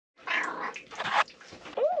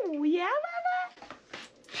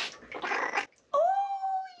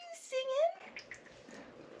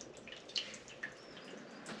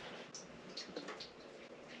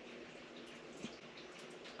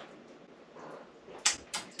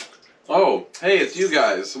Oh, hey, it's you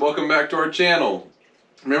guys. Welcome back to our channel.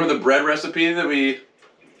 Remember the bread recipe that we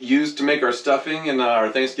used to make our stuffing in our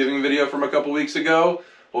Thanksgiving video from a couple weeks ago?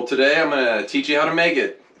 Well, today I'm going to teach you how to make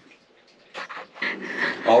it.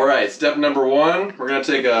 Alright, step number one, we're going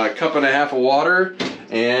to take a cup and a half of water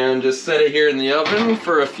and just set it here in the oven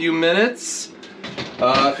for a few minutes.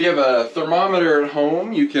 If you have a thermometer at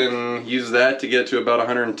home, you can use that to get to about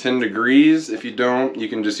 110 degrees. If you don't, you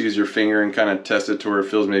can just use your finger and kind of test it to where it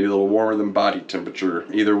feels maybe a little warmer than body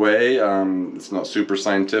temperature. Either way, it's not super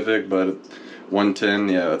scientific, but 110,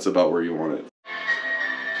 yeah, that's about where you want it.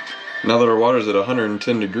 Now that our water's at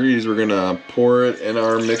 110 degrees, we're gonna pour it in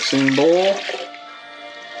our mixing bowl.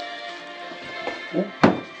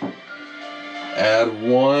 Add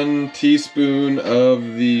 1 teaspoon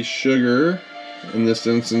of the sugar. In this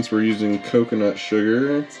instance, we're using coconut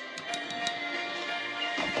sugar.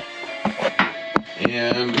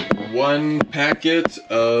 And 1 packet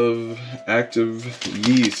of active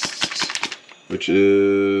yeast, which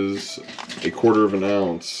is 1/4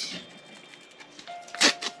 ounce.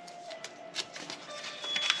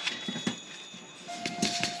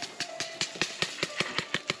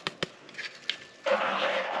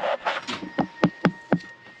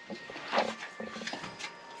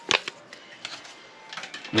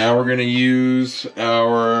 Now we're going to use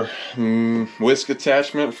our whisk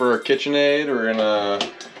attachment for our KitchenAid. We're going to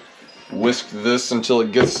whisk this until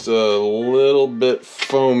it gets a little bit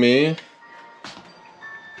foamy.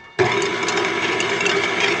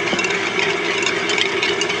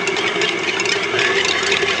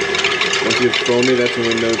 Once it gets foamy, that's when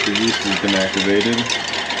we know that the yeast has been activated.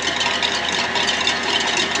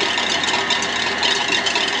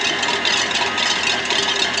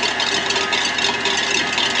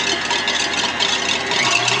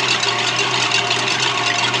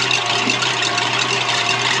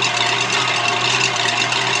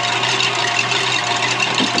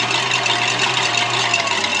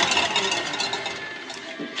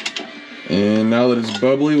 And now that it's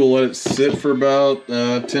bubbly, we'll let it sit for about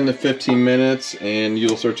 10 to 15 minutes, and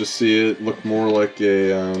you'll start to see it look more like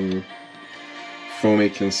a foamy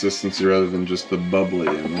consistency rather than just the bubbly.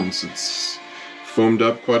 And once it's foamed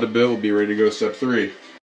up quite a bit, we'll be ready to go to step 3.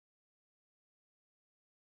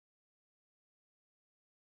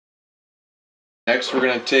 Next, we're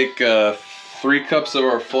going to take 3 cups of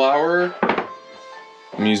our flour.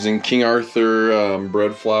 I'm using King Arthur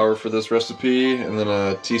bread flour for this recipe, and then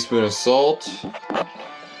a teaspoon of salt.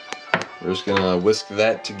 We're just gonna whisk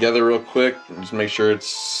that together real quick and just make sure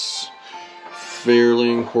it's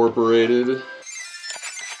fairly incorporated.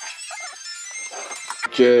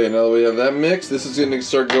 Okay, now that we have that mixed, this is gonna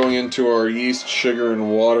start going into our yeast, sugar,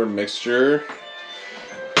 and water mixture.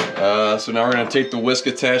 So now we're gonna take the whisk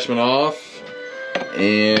attachment off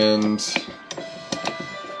and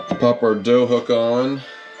pop our dough hook on,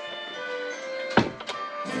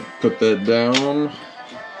 put that down,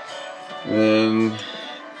 and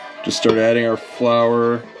just start adding our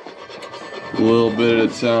flour a little bit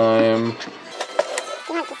at a time.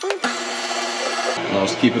 I'll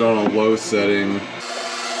just keep it on a low setting.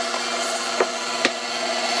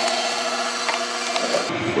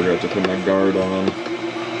 Forgot to put my guard on.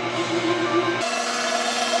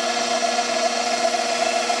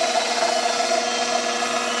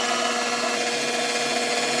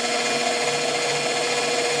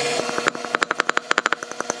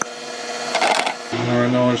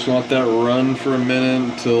 Alright, now I just let that run for a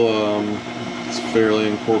minute until it's fairly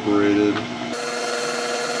incorporated.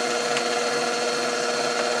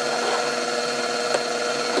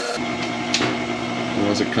 And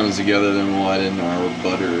once it comes together, then we'll add in our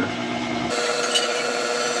butter.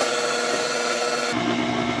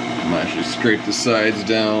 I'm actually scrape the sides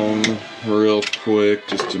down real quick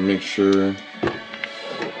just to make sure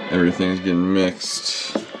everything's getting mixed.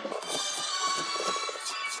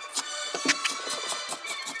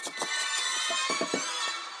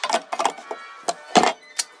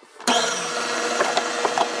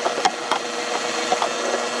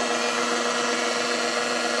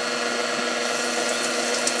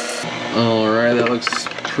 Alright, that looks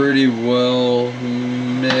pretty well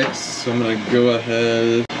mixed, so I'm going to go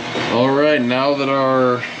ahead. Alright, now that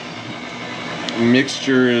our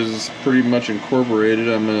mixture is pretty much incorporated,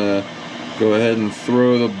 I'm going to go ahead and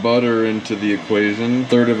throw the butter into the equation.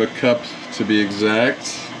 1/3 cup to be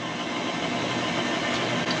exact.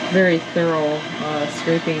 Very thorough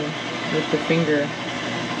scraping with the finger.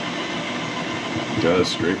 Gotta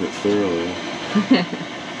scrape it thoroughly.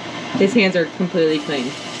 His hands are completely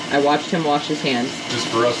clean. I watched him wash his hands. Just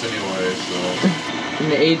for us anyway, so. In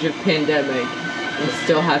the age of pandemic, we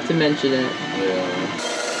still have to mention it. Yeah.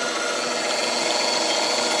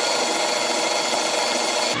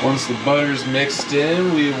 Once the butter's mixed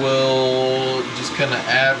in, we will just kind of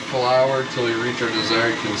add flour until we reach our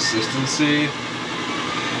desired consistency.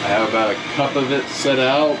 I have about a cup of it set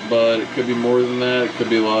out, but it could be more than that, it could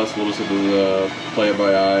be less. We'll just have to play it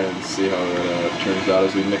by eye and see how it turns out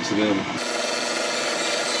as we mix it in.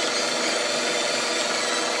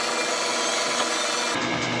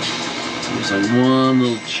 There's like one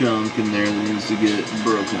little chunk in there that needs to get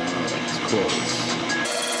broken out. It's close.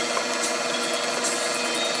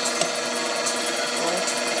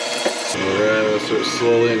 Alright, let's start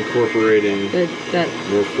slowly incorporating that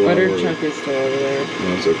more flour. Butter chunk is still over there.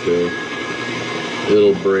 That's okay.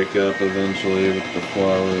 It'll break up eventually with the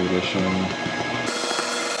flour addition.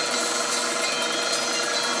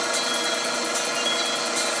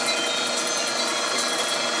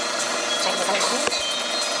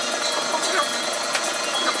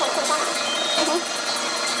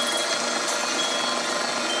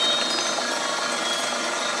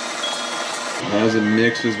 As it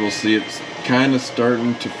mixes, we'll see it's kind of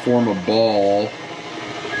starting to form a ball.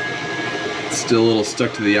 It's still a little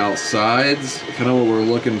stuck to the outsides. Kind of what we're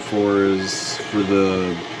looking for is for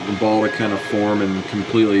the ball to kind of form and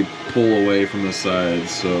completely pull away from the sides.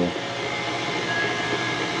 So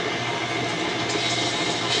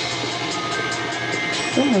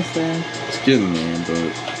It's almost there. it's getting there, but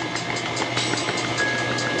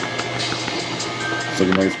it's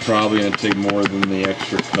looking like it's probably going to take more than the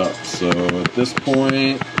extra cup. So at this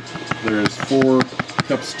point, there's 4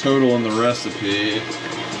 cups total in the recipe.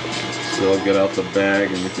 So I'll get out the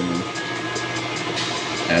bag and we can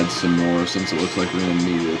add some more since it looks like we're going to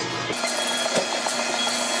need it.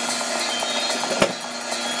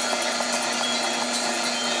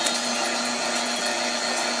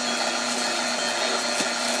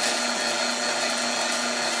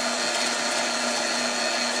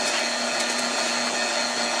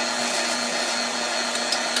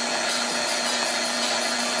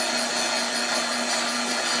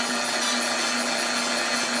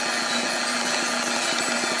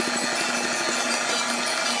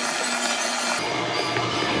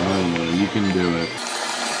 You can do it.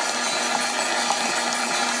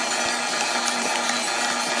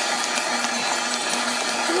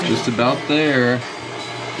 Just about there.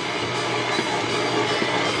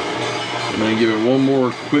 I'm gonna give it one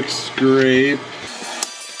more quick scrape.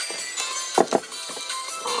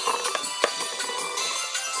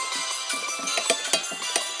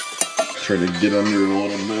 Try to get under it a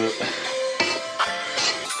little bit.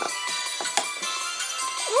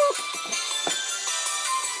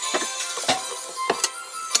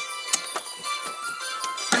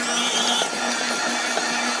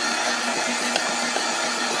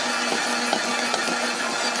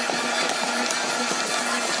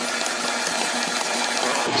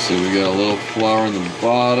 So we got a little flour in the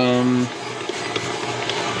bottom.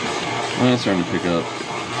 Oh, it's starting to pick up.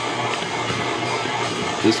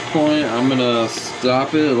 At this point, I'm gonna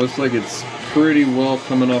stop it. It looks like it's pretty well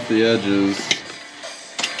coming off the edges. So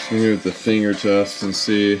I'm gonna give it the finger test and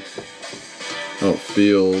see how it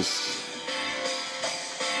feels.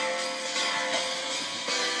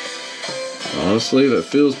 Honestly, that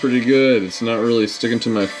feels pretty good. It's not really sticking to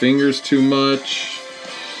my fingers too much.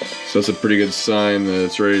 So that's a pretty good sign that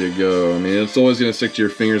it's ready to go. I mean, it's always going to stick to your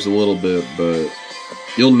fingers a little bit, but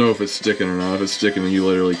you'll know if it's sticking or not. If it's sticking, then you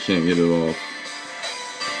literally can't get it off.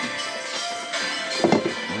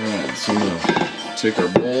 Alright, so I'm going to take our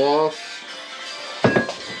bowl off.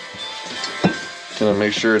 Gonna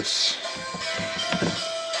make sure it's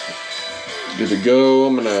good to go.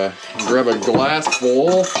 I'm going to grab a glass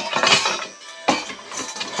bowl.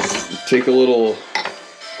 Take a little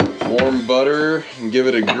warm butter and give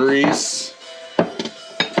it a grease.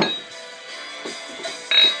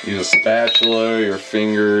 Use a spatula, your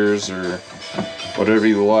fingers, or whatever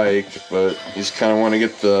you like, but you just kind of want to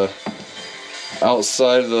get the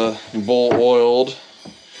outside of the bowl oiled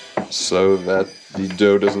so that the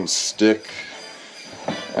dough doesn't stick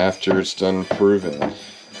after it's done proving.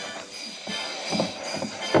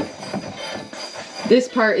 This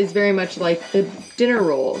part is very much like the dinner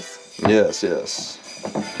rolls. Yes, yes.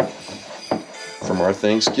 From our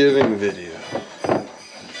Thanksgiving video.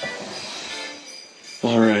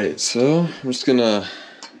 Alright, so I'm just gonna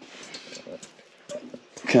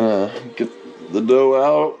kind of get the dough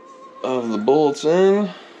out of the bowl it's in.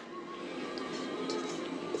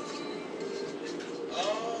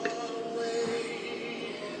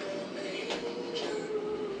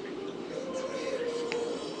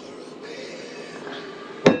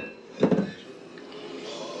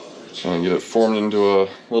 So I'm gonna get it formed into a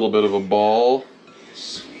little bit of a ball.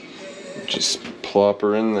 Just plop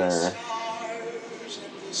her in there.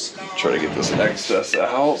 Try to get this excess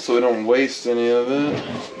out so we don't waste any of it.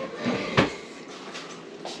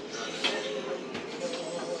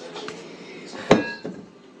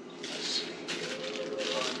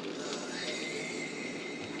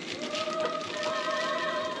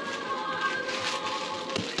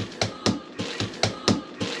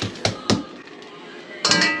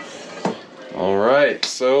 Alright,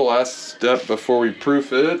 so last step before we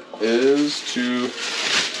proof it is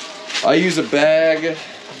I use a bag,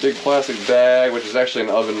 big plastic bag, which is actually an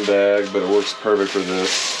oven bag, but it works perfect for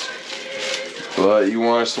this. But you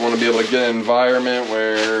just want to be able to get an environment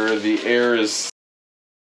where the air is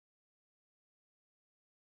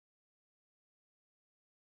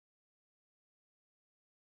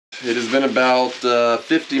It has been about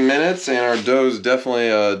 50 minutes and our dough is definitely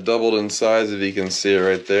doubled in size, if you can see it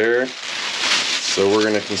right there. So we're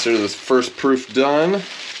going to consider this first proof done.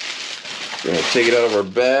 We're going to take it out of our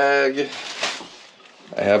bag.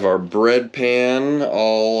 I have our bread pan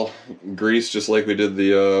all greased just like we did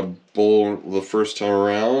the bowl the first time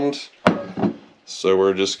around. So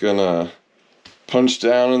we're just going to punch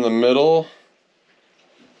down in the middle.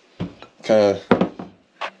 Kind of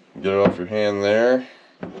get it off your hand there.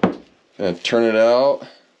 Kind of turn it out.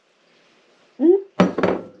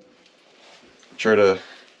 Try to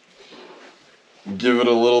give it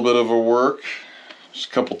a little bit of a work, just a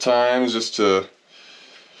couple times, just to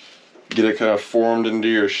get it kind of formed into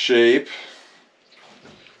your shape.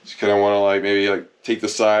 Just kind of want to maybe take the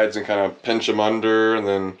sides and kind of pinch them under, and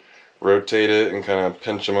then rotate it and kind of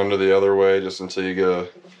pinch them under the other way, just until you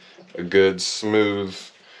get a good smooth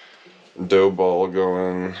dough ball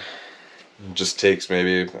going. It just takes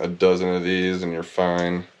maybe a dozen of these and you're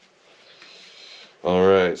fine.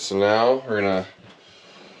 Alright, so now we're gonna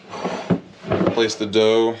place the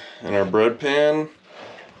dough in our bread pan.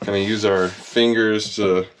 Kind of use our fingers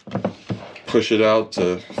to push it out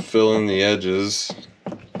to fill in the edges.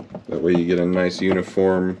 That way you get a nice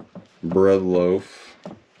uniform bread loaf.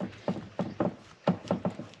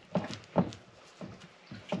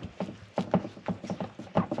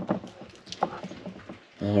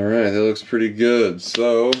 Alright, that looks pretty good.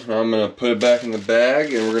 So I'm going to put it back in the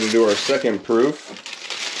bag and we're going to do our second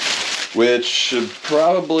proof, which should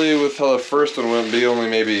probably, with how the first one went, be only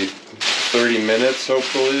maybe 30 minutes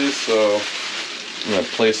hopefully. So I'm going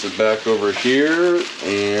to place it back over here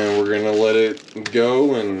and we're going to let it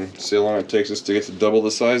go and see how long it takes us to get to double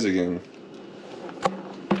the size again.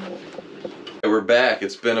 We're back.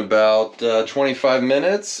 It's been about 25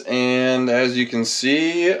 minutes, and as you can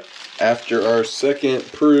see, after our second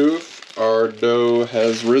proof, our dough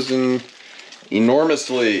has risen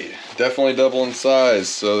enormously, definitely double in size,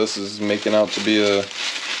 so this is making out to be a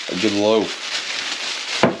good loaf.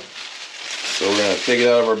 So we're going to take it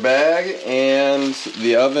out of our bag, and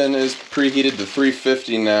the oven is preheated to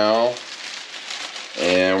 350 now,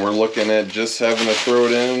 and we're looking at just having to throw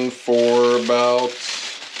it in for about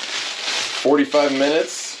 45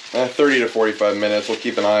 minutes, 30 to 45 minutes. We'll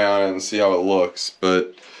keep an eye on it and see how it looks,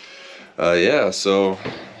 but yeah, so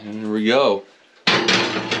here we go.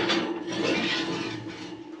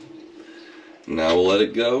 Now we'll let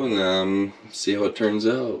it go and see how it turns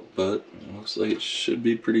out, but it looks like it should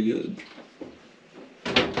be pretty good.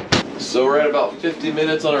 So we're at about 50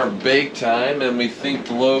 minutes on our bake time, and we think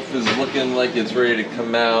the loaf is looking like it's ready to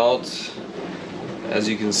come out. As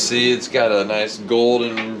you can see, it's got a nice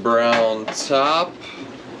golden brown top,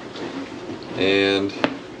 and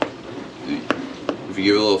if you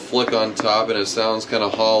give it a little flick on top and it sounds kind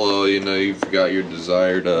of hollow, you know you've got your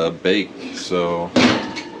desired bake. So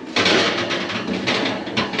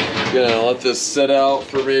gonna let this sit out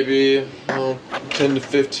for maybe 10 to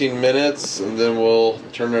 15 minutes, and then we'll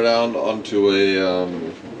turn it out onto a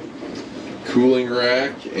cooling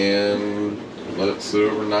rack and let it sit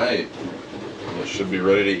overnight. It should be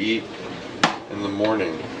ready to eat in the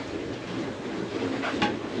morning.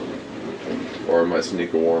 Or I might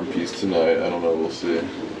sneak a warm piece tonight, I don't know, we'll see.